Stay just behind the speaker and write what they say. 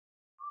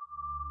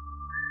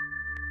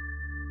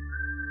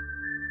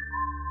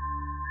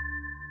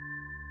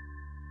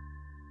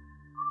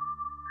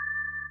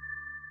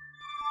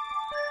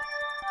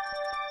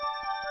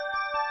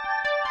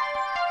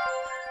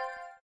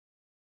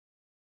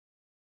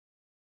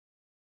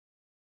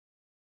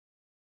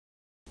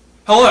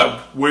Hello,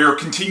 we're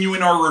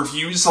continuing our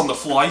reviews on the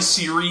Fly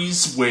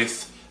series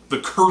with The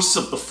Curse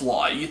of the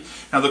Fly.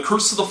 Now, The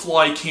Curse of the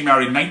Fly came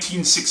out in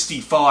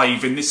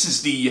 1965, and this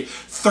is the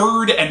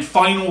third and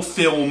final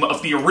film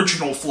of the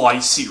original Fly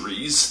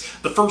series.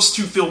 The first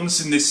two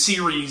films in this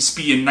series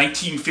being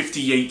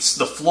 1958's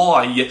The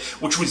Fly,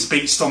 which was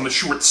based on the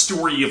short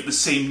story of the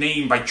same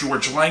name by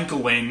George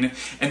Langelaan,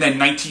 and then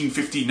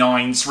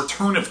 1959's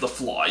Return of the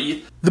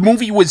Fly. The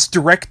movie was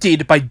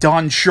directed by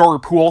Don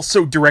Sharp, who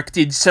also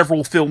directed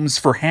several films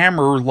for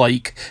Hammer,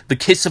 like The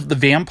Kiss of the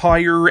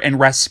Vampire and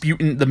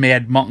Rasputin the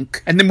Mad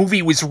Monk. And the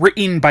movie was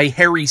written by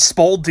Harry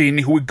Spalding,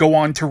 who would go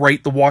on to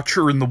write The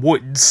Watcher in the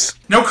Woods.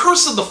 Now,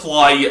 Curse of the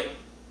Fly,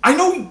 I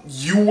know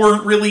you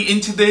weren't really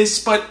into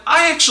this, but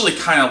I actually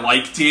kind of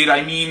liked it.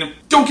 I mean,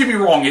 don't get me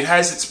wrong, it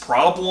has its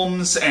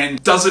problems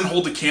and doesn't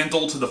hold a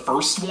candle to the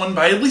first one,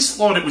 but I at least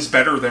thought it was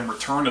better than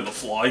Return of the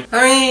Fly.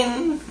 I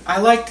mean, I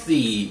liked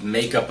the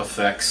makeup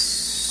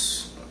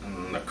effects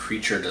and the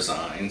creature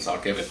designs,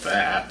 I'll give it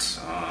that.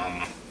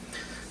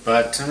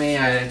 But to me,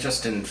 I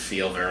just didn't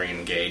feel very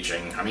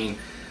engaging. I mean,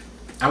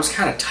 I was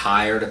kind of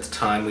tired at the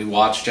time we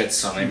watched it,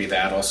 so maybe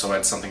that also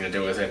had something to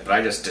do with it, but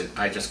I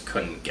just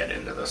couldn't get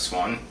into this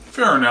one.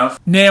 Fair enough.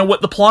 Now,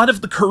 what the plot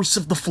of The Curse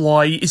of the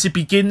Fly is, it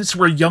begins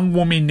where a young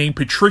woman named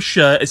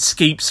Patricia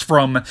escapes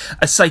from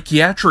a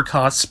psychiatric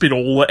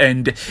hospital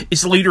and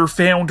is later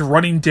found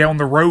running down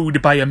the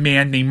road by a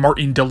man named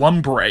Martin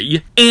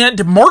Delambre.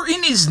 And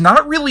Martin is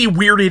not really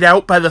weirded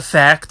out by the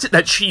fact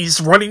that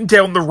she's running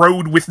down the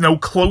road with no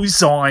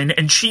clothes on,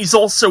 and she's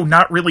also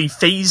not really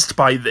fazed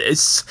by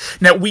this.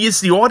 Now, we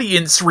as the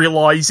audience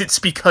realize it's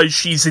because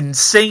she's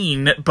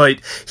insane, but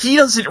he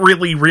doesn't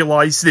really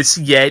realize this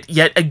yet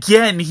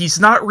again, he's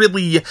not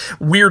really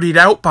weirded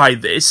out by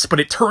this,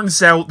 but it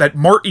turns out that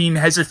Martin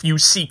has a few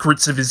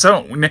secrets of his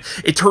own.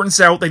 It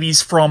turns out that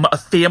he's from a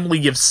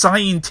family of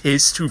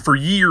scientists who for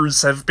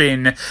years have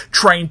been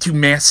trying to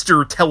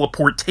master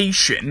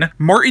teleportation.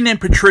 Martin and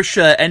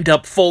Patricia end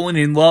up falling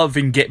in love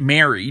and get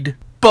married.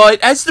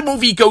 But as the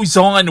movie goes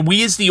on,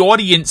 we as the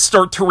audience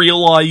start to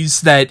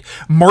realize that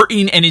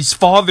Martin and his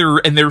father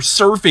and their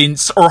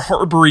servants are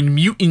harboring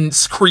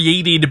mutants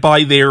created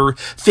by their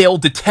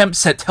failed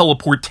attempts at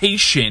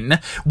teleportation,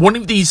 one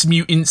of these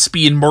mutants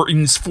being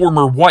Martin's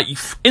former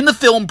wife. In the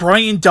film,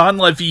 Brian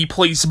Donlevy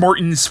plays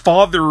Martin's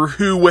father,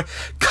 who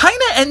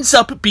kinda ends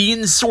up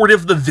being sort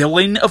of the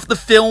villain of the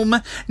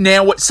film.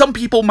 Now, some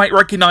people might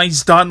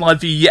recognize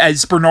Donlevy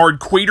as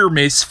Bernard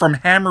Quatermass from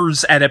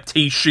Hammer's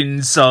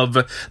adaptations of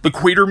the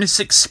Quatermass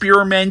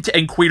Experiment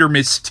and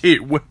Quatermass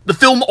 2. The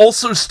film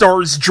also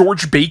stars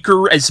George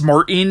Baker as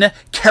Martin,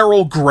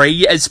 Carole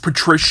Gray as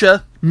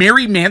Patricia,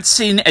 Mary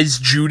Manson as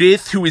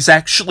Judith, who is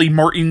actually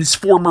Martin's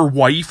former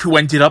wife who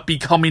ended up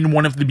becoming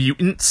one of the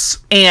mutants,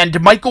 and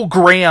Michael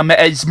Graham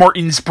as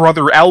Martin's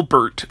brother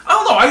Albert. I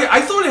don't know,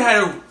 I thought it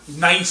had a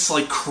nice,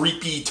 like,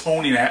 creepy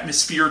tone and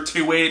atmosphere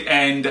to it,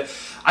 and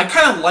I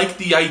kind of like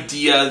the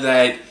idea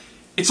that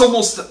it's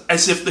almost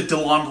as if the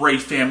Delambre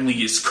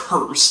family is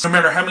cursed. No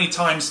matter how many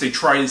times they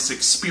try this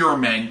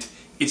experiment,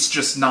 it's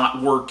just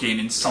not working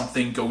and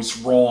something goes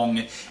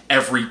wrong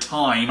every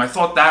time. I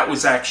thought that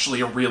was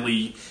actually a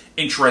really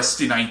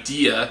interesting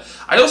idea.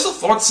 I also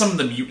thought some of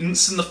the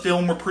mutants in the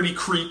film were pretty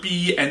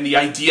creepy, and the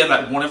idea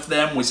that one of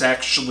them was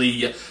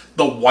actually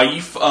the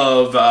wife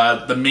of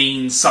the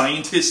main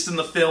scientist in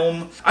the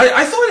film.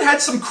 I thought it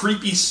had some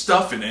creepy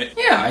stuff in it.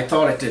 Yeah, I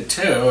thought it did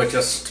too.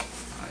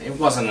 It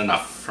wasn't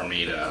enough for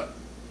me to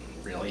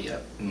really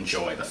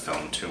enjoy the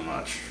film too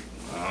much.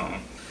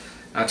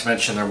 Not to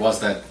mention there was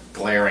that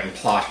glaring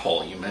plot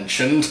hole you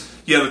mentioned.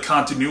 Yeah, the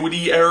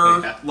continuity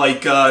error. Yeah.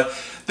 Like,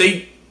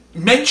 they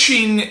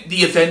mention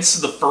the events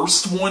of the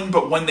first one,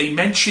 but when they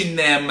mention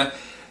them,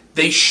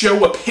 they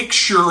show a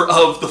picture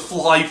of the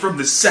Fly from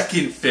the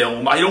second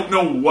film. I don't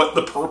know what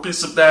the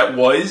purpose of that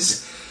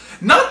was.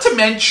 Not to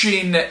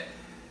mention,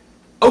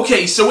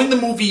 okay, so in the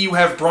movie you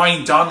have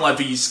Brian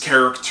Donlevy's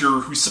character,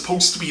 who's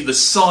supposed to be the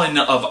son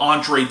of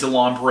Andre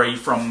Delambre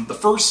from the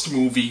first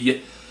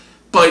movie,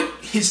 but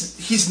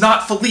he's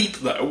not Philippe,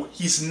 though.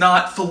 He's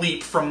not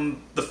Philippe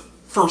from the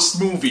first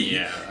movie.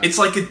 Yeah. It's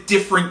like a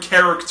different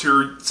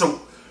character,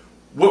 so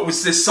what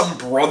was this, some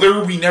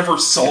brother we never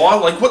saw?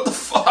 Like, what the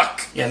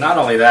fuck? Yeah, not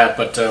only that,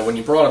 but when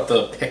you brought up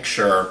the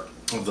picture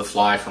of the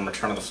Fly from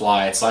Return of the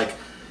Fly, it's like,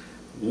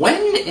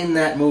 when in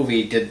that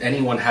movie did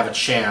anyone have a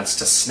chance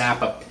to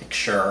snap a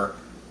picture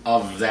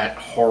of that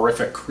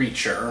horrific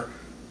creature?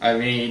 I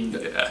mean,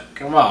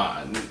 come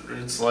on.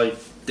 It's like,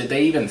 did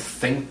they even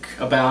think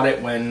about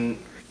it when...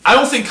 I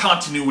don't think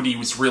continuity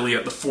was really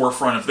at the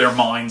forefront of their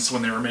minds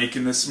when they were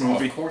making this movie.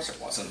 Well, of course it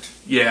wasn't.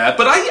 Yeah,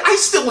 but I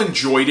still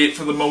enjoyed it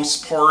for the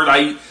most part.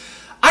 I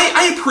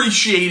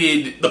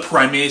appreciated the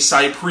premise,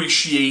 I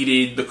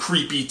appreciated the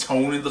creepy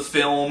tone of the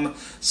film,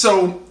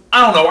 so,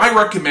 I don't know, I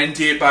recommend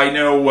it, but I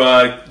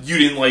know you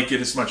didn't like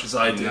it as much as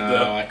I did,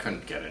 though. No, I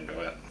couldn't get into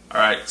it.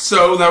 Alright,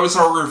 so that was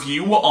our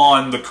review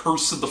on The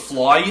Curse of the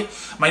Fly.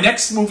 My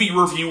next movie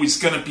review is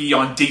going to be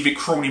on David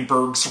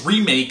Cronenberg's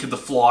remake of The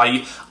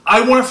Fly.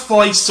 I want to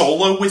fly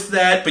solo with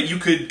that, but you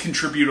could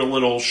contribute a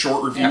little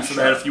short review for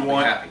that if you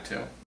want. I'd be happy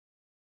to.